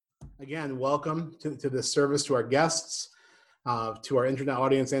Again, welcome to this service, to our guests, to our internet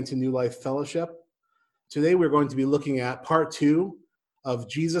audience, and to New Life Fellowship. Today, we're going to be looking at part 2 of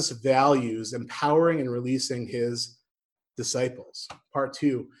Jesus' values, empowering and releasing his disciples. Part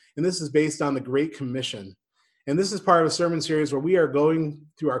 2. And this is based on the Great Commission. And this is part of a sermon series where we are going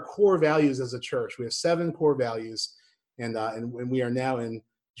through our core values as a church. We have 7 core values, and we are now in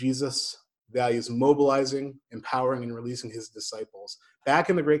Jesus' values, mobilizing, empowering, and releasing his disciples.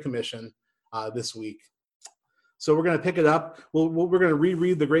 Back in the Great Commission this week. So we're going to pick it up. We're going to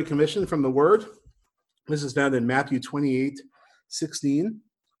reread the Great Commission from the Word. This is found in Matthew 28:16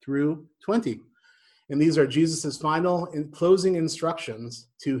 through 20. And these are Jesus' final and closing instructions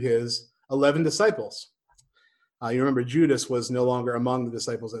to his 11 disciples. You remember Judas was no longer among the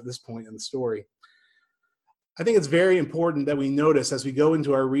disciples at this point in the story. I think it's very important that we notice as we go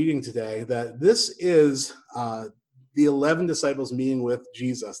into our reading today that this is the 11 disciples meeting with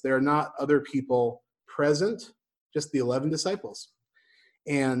Jesus. There are not other people present, just the 11 disciples.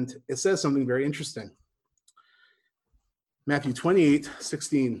 And it says something very interesting. Matthew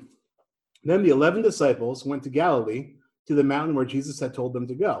 28:16. Then the 11 disciples went to Galilee, to the mountain where Jesus had told them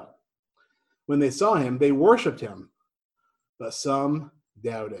to go. When they saw him, they worshipped him, but some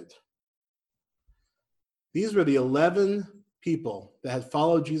doubted. These were the 11 people that had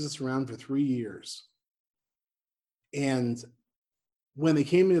followed Jesus around for 3 years. And when they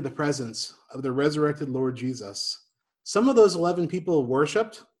came into the presence of the resurrected Lord Jesus, some of those 11 people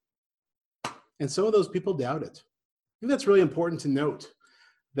worshiped, and some of those people doubted. I think that's really important to note,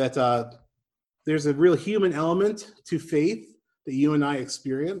 that there's a real human element to faith that you and I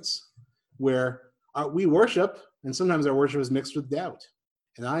experience, where we worship, and sometimes our worship is mixed with doubt.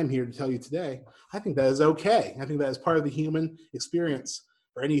 And I'm here to tell you today, I think that is okay. I think that is part of the human experience.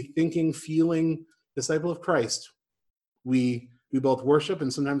 For any thinking, feeling disciple of Christ, we both worship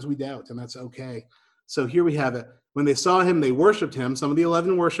and sometimes we doubt, and that's okay. So here we have it. When they saw him, they worshiped him. Some of the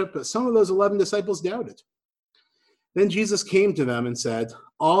 11 worshiped, but some of those 11 disciples doubted. Then Jesus came to them and said,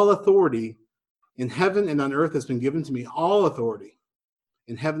 "All authority in heaven and on earth has been given to me. All authority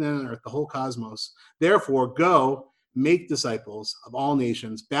in heaven and on earth, the whole cosmos. Therefore, go make disciples of all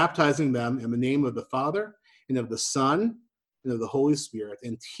nations, baptizing them in the name of the Father and of the Son and of the Holy Spirit,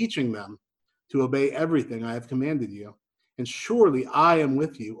 and teaching them to obey everything I have commanded you. And surely I am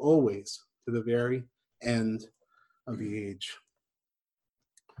with you always to the very end of the age."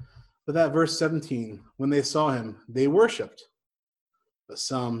 But that verse 17, when they saw him, they worshiped, but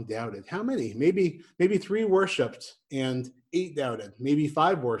some doubted. How many? Maybe 3 worshiped and 8 doubted. Maybe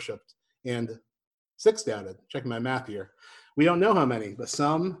 5 worshiped and 6 doubted. Checking my math here. We don't know how many, but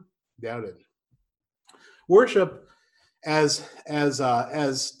some doubted. Worship, as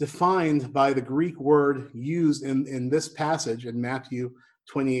defined by the Greek word used in this passage in Matthew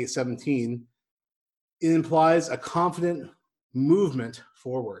 28:17, it implies a confident movement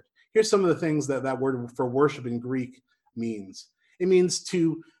forward. Here's some of the things that word for worship in Greek means. It means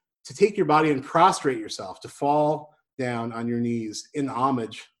to take your body and prostrate yourself, to fall down on your knees in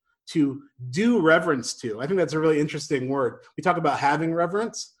homage, to do reverence to. I think that's a really interesting word. We talk about having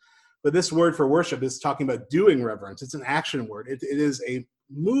reverence, but this word for worship is talking about doing reverence. It's an action word. It is a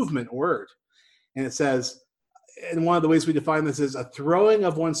movement word. And it says, and one of the ways we define this is a throwing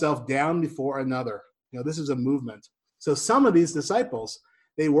of oneself down before another. This is a movement. So some of these disciples,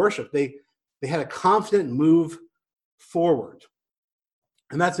 they worshiped. They had a confident move forward.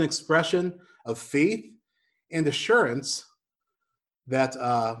 And that's an expression of faith and assurance that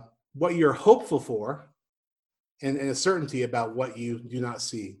what you're hopeful for, and a certainty about what you do not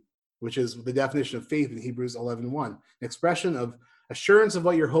see, which is the definition of faith in Hebrews 11:1. An expression of assurance of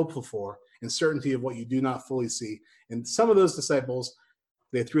what you're hopeful for and certainty of what you do not fully see. And some of those disciples,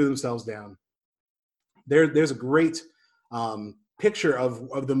 they threw themselves down. There's a great picture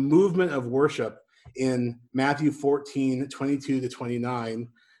of the movement of worship in Matthew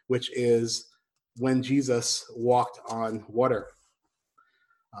 14:22-29, which is when Jesus walked on water.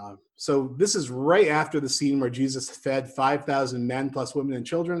 So this is right after the scene where Jesus fed 5,000 men plus women and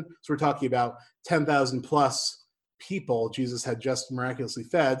children. So we're talking about 10,000 plus people Jesus had just miraculously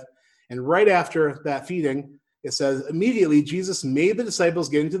fed. And right after that feeding, it says, immediately Jesus made the disciples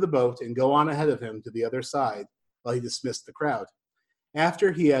get into the boat and go on ahead of him to the other side while he dismissed the crowd.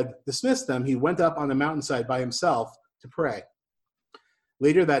 After he had dismissed them, he went up on the mountainside by himself to pray.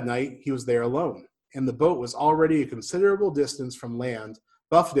 Later that night, he was there alone, and the boat was already a considerable distance from land,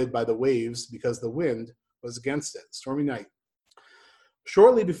 buffeted by the waves because the wind was against it. Stormy night.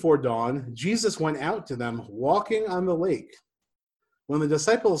 Shortly before dawn, Jesus went out to them walking on the lake. When the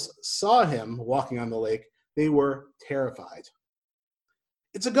disciples saw him walking on the lake, they were terrified.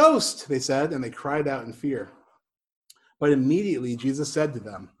 "It's a ghost," they said, and they cried out in fear. But immediately Jesus said to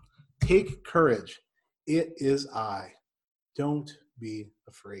them, "Take courage. It is I. Don't be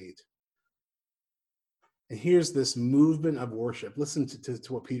afraid." And here's this movement of worship. Listen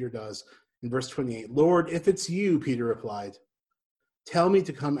to what Peter does in verse 28. "Lord, if it's you," Peter replied, "tell me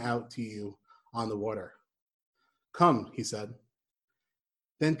to come out to you on the water." "Come," he said.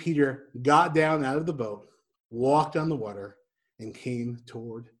 Then Peter got down out of the boat, walked on the water, and came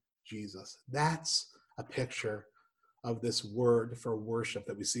toward Jesus. That's a picture of this word for worship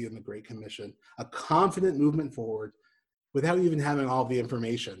that we see in the Great Commission. A confident movement forward without even having all the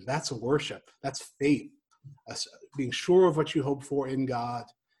information. That's worship. That's faith. Being sure of what you hope for in God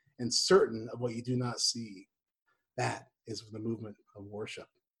and certain of what you do not see. That is the movement of worship.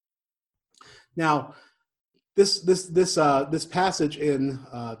 Now, this passage in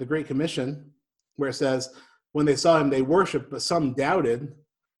the Great Commission, where it says, when they saw him, they worshiped, but some doubted.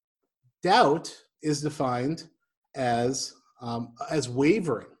 Doubt is defined as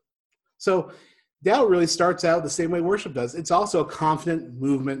wavering. So doubt really starts out the same way worship does. It's also a confident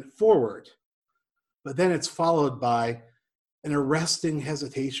movement forward, but then it's followed by an arresting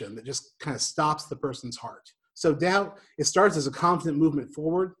hesitation that just kind of stops the person's heart. So doubt, it starts as a confident movement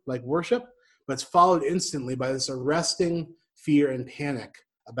forward, like worship, but it's followed instantly by this arresting fear and panic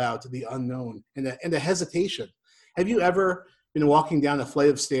about the unknown and a hesitation. Have you ever been walking down a flight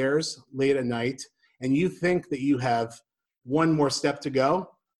of stairs late at night and you think that you have one more step to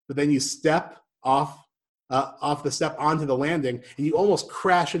go, but then you step off the step onto the landing and you almost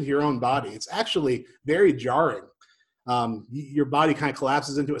crash into your own body? It's actually very jarring. Your body kind of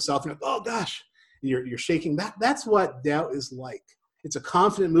collapses into itself and you're like, oh gosh, you're shaking. That's what doubt is like. It's a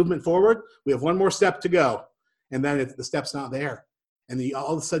confident movement forward. We have one more step to go, and then the step's not there. And then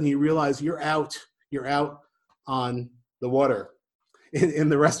all of a sudden you realize you're out on the water. In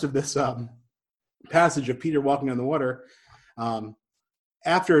the rest of this passage of Peter walking on the water,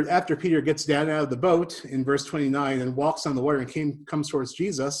 after Peter gets down out of the boat in verse 29 and walks on the water and comes towards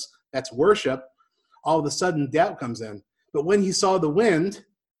Jesus, that's worship, all of a sudden doubt comes in. But when he saw the wind,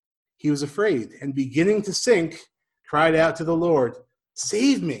 he was afraid, and beginning to sink, cried out to the Lord,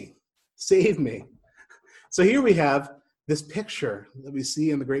 "Save me, save me." So here we have this picture that we see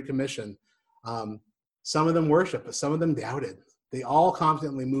in the Great Commission. Some of them worshiped, but some of them doubted. They all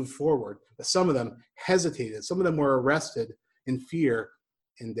confidently moved forward, but some of them hesitated. Some of them were arrested in fear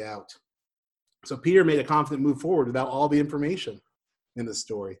and doubt. So Peter made a confident move forward without all the information in the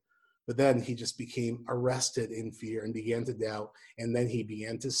story. But then he just became arrested in fear and began to doubt, and then he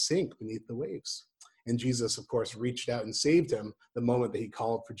began to sink beneath the waves. And Jesus, of course, reached out and saved him the moment that he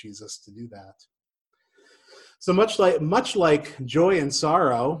called for Jesus to do that. So much like joy and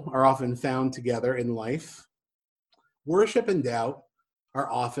sorrow are often found together in life, worship and doubt are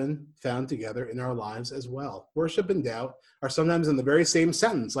often found together in our lives as well. Worship and doubt are sometimes in the very same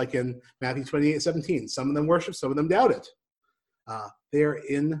sentence, like in Matthew 28:17. Some of them worship, some of them doubted. They're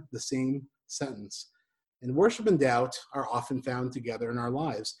in the same sentence. And worship and doubt are often found together in our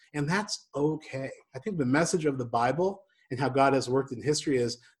lives. And that's okay. I think the message of the Bible and how God has worked in history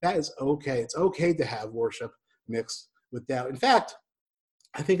is that is okay. It's okay to have worship mixed with doubt. In fact,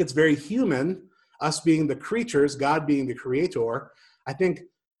 I think it's very human, us being the creatures, God being the creator. I think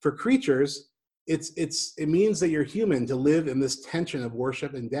for creatures, it means that you're human to live in this tension of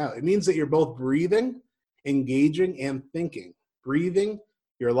worship and doubt. It means that you're both breathing, engaging, and thinking. Breathing,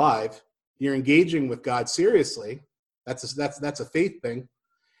 you're alive. You're engaging with God seriously. That's a faith thing.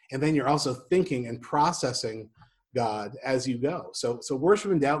 And then you're also thinking and processing God as you go. So worship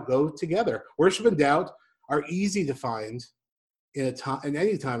and doubt go together. Worship and doubt are easy to find in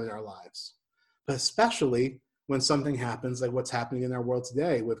any time in our lives, but especially when something happens like what's happening in our world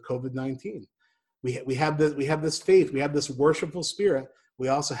today with COVID-19. We have this faith, we have this worshipful spirit. We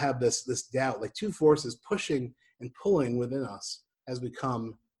also have this doubt, like two forces pushing and pulling within us as we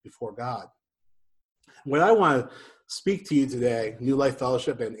come before God. What I want to speak to you today, New Life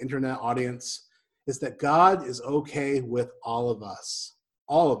Fellowship and internet audience, is that God is okay with all of us.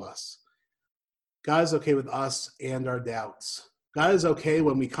 All of us. God is okay with us and our doubts. God is okay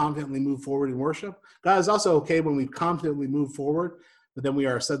when we confidently move forward in worship. God is also okay when we confidently move forward, but then we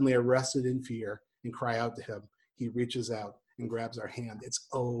are suddenly arrested in fear and cry out to him. He reaches out and grabs our hand. It's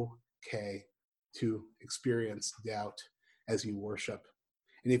okay to experience doubt as you worship.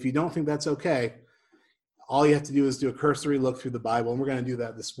 And if you don't think that's okay, all you have to do is do a cursory look through the Bible, and we're going to do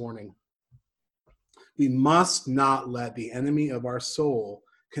that this morning. We must not let the enemy of our soul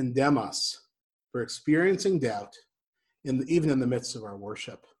condemn us for experiencing doubt, even in the midst of our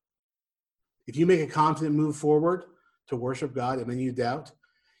worship. If you make a confident move forward to worship God and then you doubt,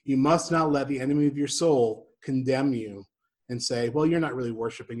 You must not let the enemy of your soul condemn you and say, well, you're not really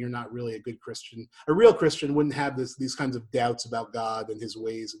worshiping. You're not really a good Christian. A real Christian wouldn't have these kinds of doubts about God and his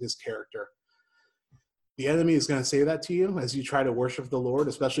ways and his character. The enemy is going to say that to you as you try to worship the Lord,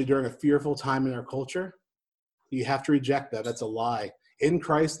 especially during a fearful time in our culture. You have to reject that. That's a lie. In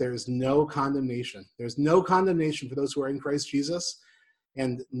Christ, there is no condemnation. There's no condemnation for those who are in Christ Jesus.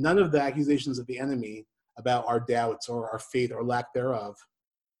 And none of the accusations of the enemy about our doubts or our faith or lack thereof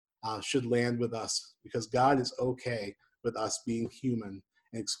should land with us, because God is okay with us being human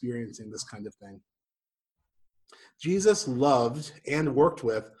and experiencing this kind of thing. Jesus loved and worked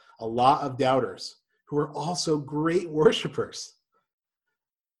with a lot of doubters who were also great worshipers.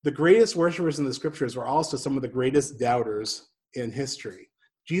 The greatest worshipers in the scriptures were also some of the greatest doubters in history.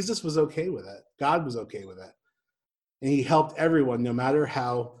 Jesus was okay with it. God was okay with it. And he helped everyone, no matter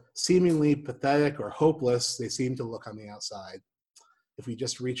how seemingly pathetic or hopeless they seem to look on the outside, if we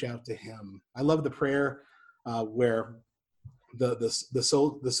just reach out to him. I love the prayer where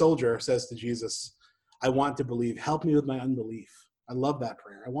the soldier says to Jesus, I want to believe, help me with my unbelief. I love that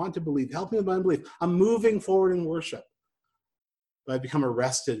prayer. I want to believe, help me with my unbelief. I'm moving forward in worship, but I've become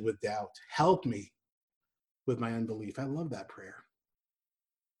arrested with doubt. Help me with my unbelief. I love that prayer.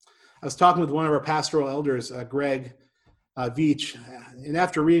 I was talking with one of our pastoral elders, Greg Veach, and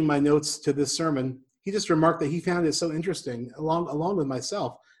after reading my notes to this sermon, he just remarked that he found it so interesting, along with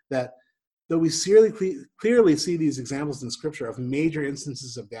myself, that though we clearly see these examples in Scripture of major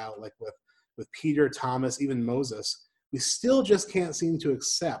instances of doubt, like with Peter, Thomas, even Moses, we still just can't seem to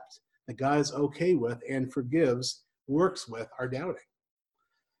accept that God is okay with and forgives, works with our doubting.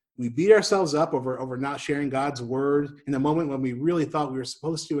 We beat ourselves up over not sharing God's word in a moment when we really thought we were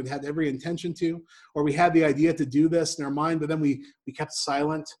supposed to and had every intention to, or we had the idea to do this in our mind, but then we kept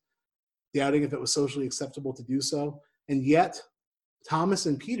silent, doubting if it was socially acceptable to do so. And yet, Thomas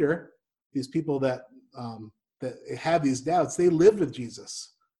and Peter, these people that had these doubts, they lived with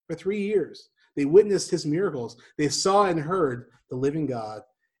Jesus for 3 years. They witnessed his miracles. They saw and heard the living God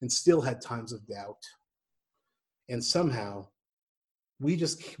and still had times of doubt. And somehow, we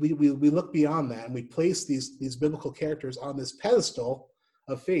look beyond that and we place these biblical characters on this pedestal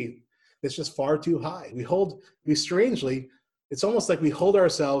of faith that's just far too high. Strangely, it's almost like we hold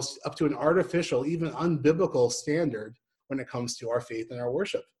ourselves up to an artificial, even unbiblical standard when it comes to our faith and our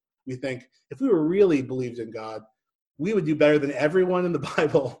worship. We think if we were really believed in God, we would do better than everyone in the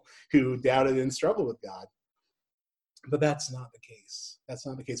Bible who doubted and struggled with God. But that's not the case. That's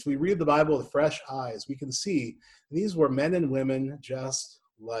not the case. We read the Bible with fresh eyes. We can see these were men and women just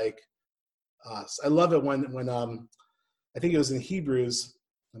like us. I love it when I think it was in Hebrews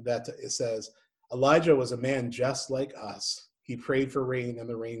that it says, Elijah was a man just like us. He prayed for rain and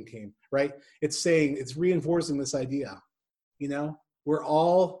the rain came, right? It's reinforcing this idea. We're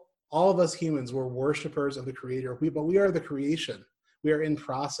all of us humans, we're worshipers of the Creator, but we are the creation. We are in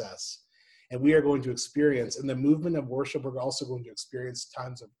process. And we are going to experience, in the movement of worship, we're also going to experience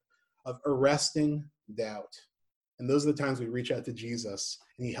times of arresting doubt. And those are the times we reach out to Jesus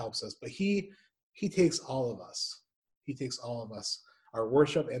and he helps us. But he takes all of us. He takes all of us, our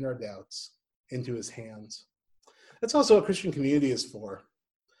worship and our doubts, into his hands. That's also what Christian community is for.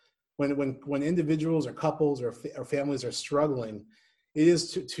 When individuals or couples or families are struggling, it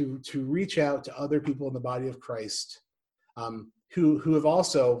is to reach out to other people in the body of Christ who have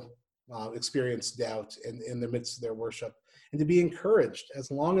also experience doubt in the midst of their worship, and to be encouraged as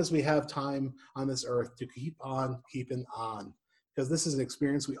long as we have time on this earth to keep on keeping on, because this is an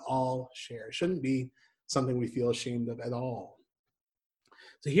experience we all share. It shouldn't be something we feel ashamed of at all.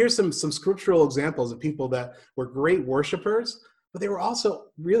 So here's some scriptural examples of people that were great worshipers, but they were also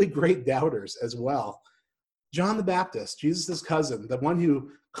really great doubters as well. John the Baptist, Jesus' cousin, the one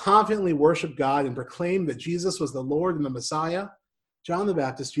who confidently worshiped God and proclaimed that Jesus was the Lord and the Messiah. John the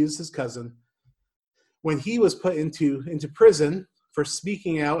Baptist, Jesus' cousin, when he was put into prison for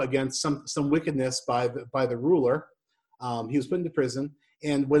speaking out against some wickedness by the ruler, he was put into prison.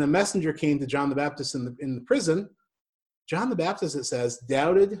 And when a messenger came to John the Baptist in the prison, John the Baptist, it says,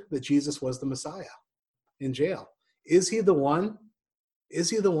 doubted that Jesus was the Messiah in jail. Is he the one? Is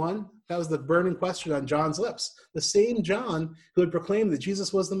he the one? That was the burning question on John's lips. The same John who had proclaimed that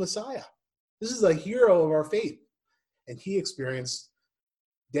Jesus was the Messiah. This is a hero of our faith. And he experienced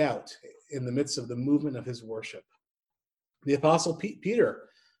doubt in the midst of the movement of his worship. The apostle Peter,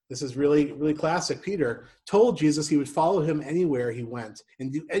 this is really, really classic. Peter told Jesus he would follow him anywhere he went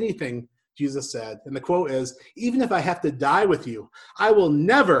and do anything Jesus said. And the quote is, even if I have to die with you, I will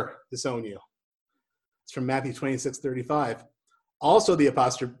never disown you. It's from Matthew 26:35. Also the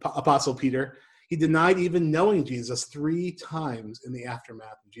apostle Peter, He denied even knowing Jesus 3 times in the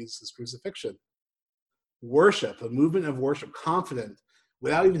aftermath of Jesus' crucifixion. Worship, a movement of worship, confident,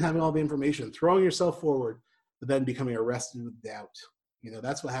 without even having all the information, throwing yourself forward, but then becoming arrested with doubt.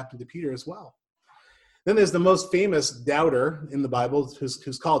 That's what happened to Peter as well. Then there's the most famous doubter in the Bible,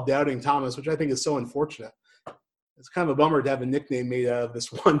 who's called Doubting Thomas, which I think is so unfortunate. It's kind of a bummer to have a nickname made out of this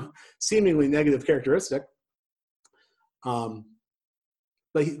one seemingly negative characteristic.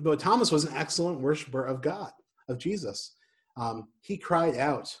 But Thomas was an excellent worshiper of God, of Jesus. He cried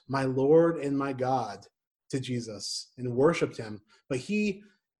out, "My Lord and my God," to Jesus and worshiped him. But he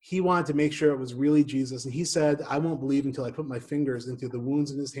wanted to make sure it was really Jesus. And he said, "I won't believe until I put my fingers into the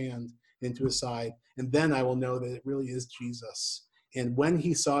wounds in his hand, into his side, and then I will know that it really is Jesus." And when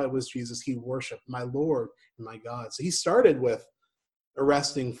he saw it was Jesus, he worshiped, "My Lord and my God." So he started with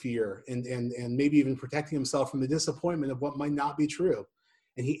arresting fear and maybe even protecting himself from the disappointment of what might not be true.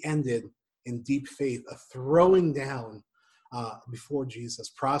 And he ended in deep faith, a throwing down before Jesus,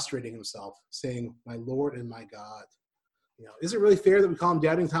 prostrating himself, saying, "My Lord and my God." Is it really fair that we call him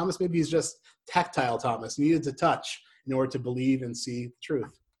Doubting Thomas? Maybe he's just tactile Thomas, needed to touch in order to believe and see the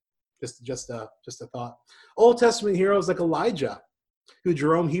truth. Just a thought. Old Testament heroes like Elijah, who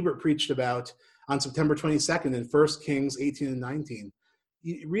Jerome Hebert preached about on September 22nd in 1 Kings 18 and 19.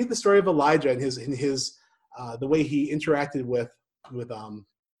 You read the story of Elijah and his the way he interacted with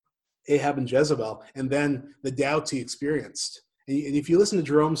Ahab and Jezebel, and then the doubts he experienced. And if you listen to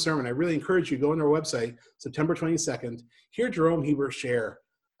Jerome's sermon, I really encourage you to go on our website, September 22nd, hear Jerome Hebert share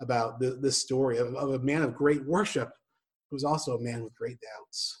about this story of a man of great worship who was also a man with great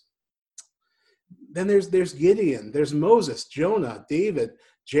doubts. Then there's Gideon, there's Moses, Jonah, David,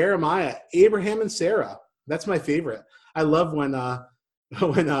 Jeremiah, Abraham, and Sarah. That's my favorite. I love when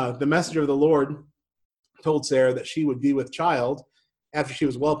the messenger of the Lord told Sarah that she would be with child after she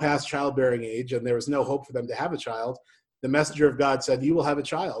was well past childbearing age and there was no hope for them to have a child. The messenger of God said, "You will have a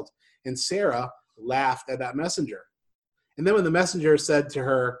child." And Sarah laughed at that messenger. And then when the messenger said to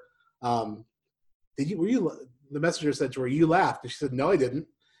her, the messenger said to her, "You laughed." And she said, "No, I didn't."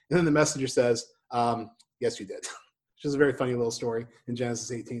 And then the messenger says, "Yes, you did." Which is a very funny little story in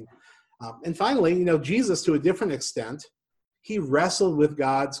Genesis 18. And finally, Jesus, to a different extent, he wrestled with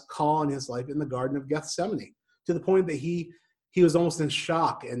God's call in his life in the Garden of Gethsemane, to the point that he was almost in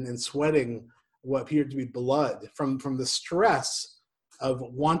shock and sweating what appeared to be blood from the stress of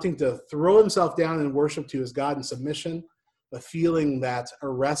wanting to throw himself down and worship to his God in submission, but feeling that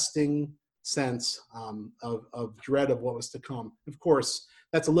arresting sense of dread of what was to come. Of course,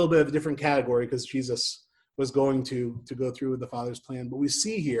 that's a little bit of a different category because Jesus was going to go through with the Father's plan. But we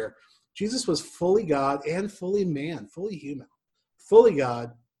see here, Jesus was fully God and fully man, fully human, fully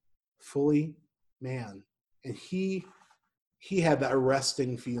God, fully man. And he had that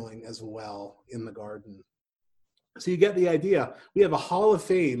arresting feeling as well in the garden. So you get the idea. We have a hall of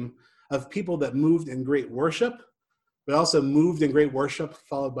fame of people that moved in great worship, but also moved in great worship,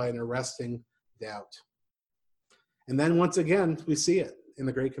 followed by an arresting doubt. And then once again, we see it in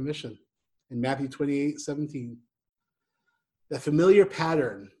the Great Commission in Matthew 28:17. The familiar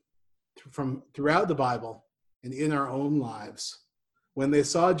pattern from throughout the Bible and in our own lives. When they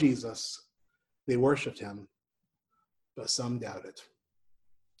saw Jesus, they worshiped him, but some doubted.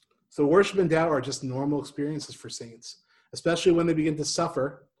 So worship and doubt are just normal experiences for saints, especially when they begin to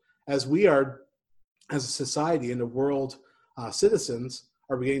suffer, as we are, as a society and a world citizens,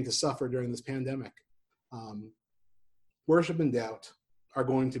 are beginning to suffer during this pandemic. Worship and doubt are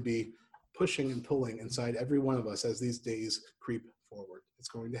going to be pushing and pulling inside every one of us as these days creep forward. It's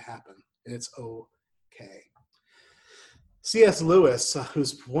going to happen, and it's okay. C.S. Lewis,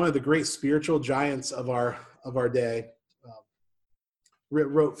 who's one of the great spiritual giants of our day,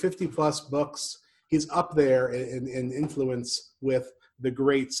 wrote 50 plus books. He's up there in influence with the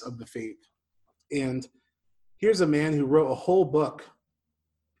greats of the faith. And here's a man who wrote a whole book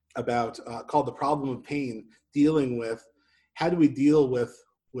about called The Problem of Pain, dealing with how do we deal with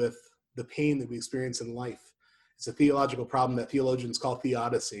the pain that we experience in life. It's a theological problem that theologians call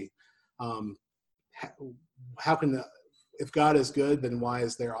theodicy. How can if God is good, then why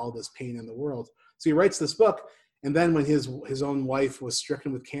is there all this pain in the world? So he writes this book, and then when his own wife was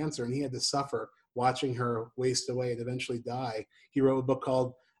stricken with cancer and he had to suffer watching her waste away and eventually die, he wrote a book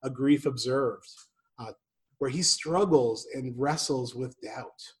called A Grief Observed, where he struggles and wrestles with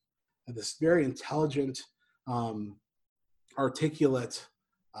doubt. And this very intelligent, articulate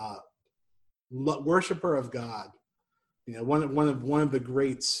worshiper of God, one of the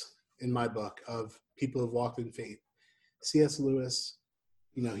greats in my book of people who've walked in faith. C.S. Lewis,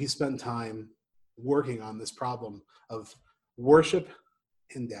 he spent time working on this problem of worship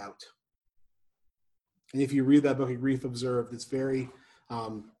and doubt. And if you read that book, A Grief Observed, it's very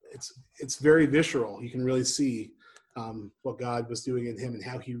visceral. You can really see what God was doing in him and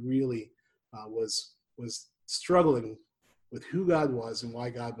how he really was struggling with who God was and why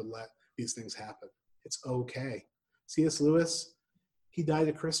God would let these things happen. It's okay. C.S. Lewis, he died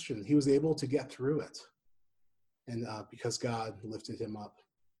a Christian. He was able to get through it, and because God lifted him up.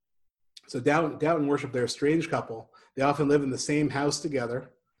 So doubt and worship, they're a strange couple. They often live in the same house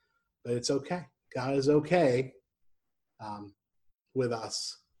together, but it's okay. God is okay with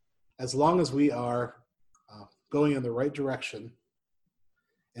us as long as we are going in the right direction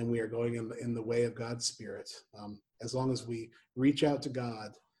and we are going in the way of God's Spirit. As long as we reach out to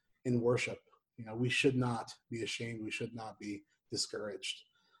God in worship, we should not be ashamed. We should not be discouraged.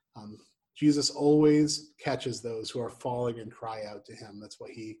 Jesus always catches those who are falling and cry out to him. That's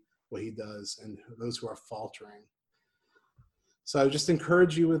what he does, and those who are faltering. So I would just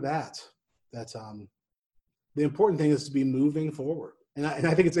encourage you with that the important thing is to be moving forward. And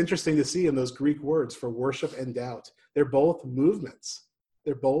I think it's interesting to see in those Greek words for worship and doubt, they're both movements.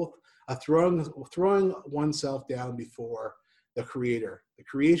 They're both throwing oneself down before the Creator. The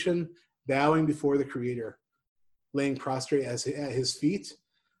creation bowing before the Creator, laying prostrate at his feet.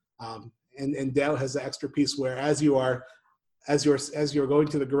 And doubt has the extra piece where as you're going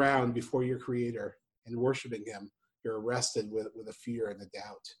to the ground before your Creator and worshiping him, you're arrested with a fear and a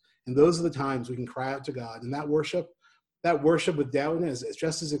doubt. And those are the times we can cry out to God. And that worship with doubt is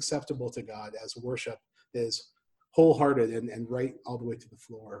just as acceptable to God as worship is wholehearted and right all the way to the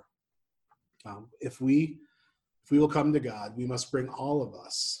floor. If we will come to God, we must bring all of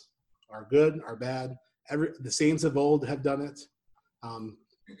us, our good, our bad. The saints of old have done it.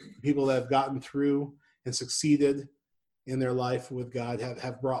 People that have gotten through and succeeded in their life with God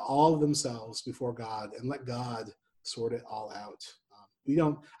have brought all of themselves before God and let God sort it all out.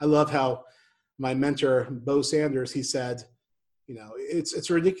 I love how my mentor, Bo Sanders, he said, it's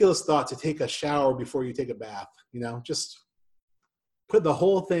a ridiculous thought to take a shower before you take a bath. Just put the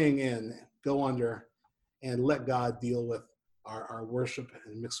whole thing in, go under, and let God deal with our worship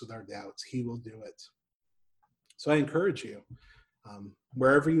and mix with our doubts. He will do it. So I encourage you,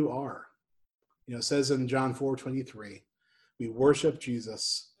 wherever you are, it says in John 4:23, we worship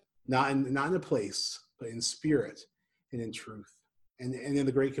Jesus, not in a place, but in spirit and in truth. And in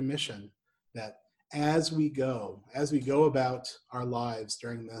the Great Commission, that as we go about our lives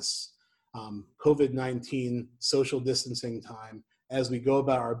during this COVID-19 social distancing time, as we go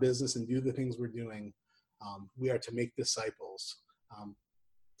about our business and do the things we're doing, we are to make disciples,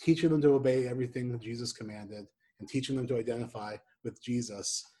 teaching them to obey everything that Jesus commanded and teaching them to identify with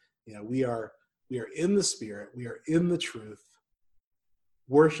Jesus. We are in the Spirit, we are in the truth.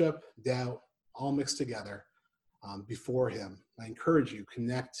 Worship, doubt, all mixed together before him. I encourage you,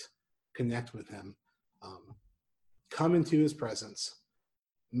 connect with him. Come into his presence.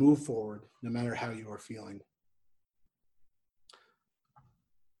 Move forward, no matter how you are feeling.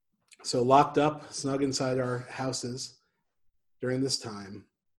 So locked up, snug inside our houses during this time,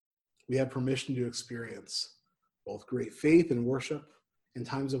 we have permission to experience both great faith and worship in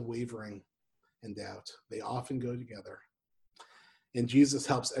times of wavering and doubt. They often go together. And Jesus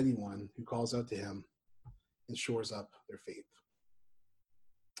helps anyone who calls out to him and shores up their faith.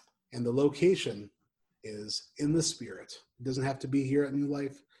 And the location is in the Spirit. It doesn't have to be here at New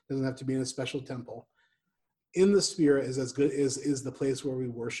Life. It doesn't have to be in a special temple. In the Spirit is the place where we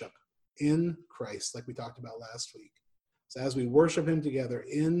worship in Christ, like we talked about last week. So as we worship him together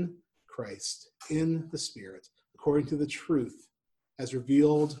in Christ, in the Spirit, according to the truth as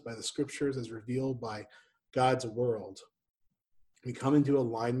revealed by the Scriptures, as revealed by God's world, we come into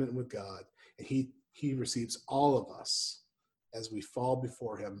alignment with God, and he receives all of us as we fall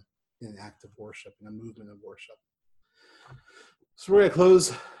before him in an act of worship, in a movement of worship. So we're going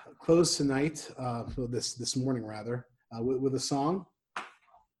to close tonight, this morning rather, with a song.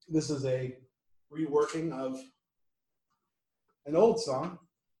 This is a reworking of an old song.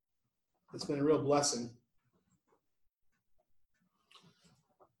 It's been a real blessing.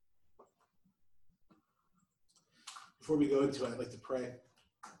 Before we go into it, I'd like to pray.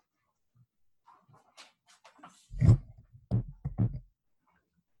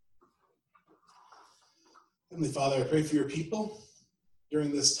 Heavenly Father, I pray for your people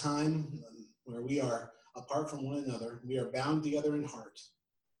during this time where we are apart from one another. We are bound together in heart.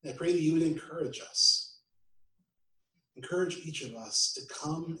 And I pray that you would encourage us. Encourage each of us to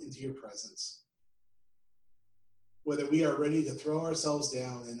come into your presence. Whether we are ready to throw ourselves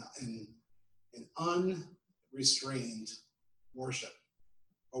down in unrestrained worship,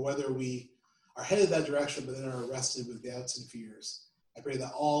 or whether we are headed that direction but then are arrested with doubts and fears, I pray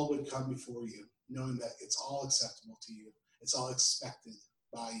that all would come before you, knowing that it's all acceptable to you. It's all expected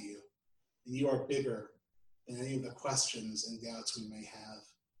by you. And you are bigger than any of the questions and doubts we may have.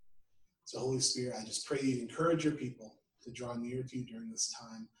 So Holy Spirit, I just pray you encourage your people to draw near to you during this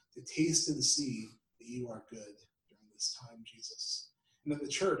time, to taste and see that you are good during this time, Jesus. And that the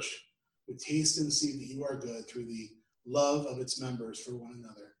church would taste and see that you are good through the love of its members for one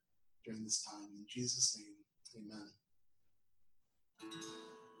another during this time. In Jesus' name, amen.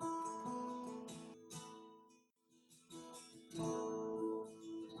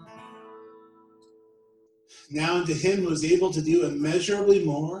 Now unto him who is able to do immeasurably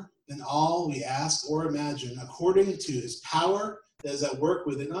more than all we ask or imagine, according to his power that is at work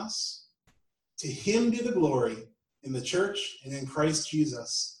within us, to him be the glory in the church and in Christ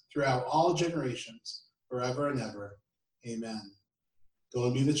Jesus throughout all generations, forever and ever. Amen. Go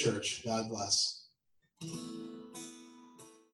and be the church. God bless.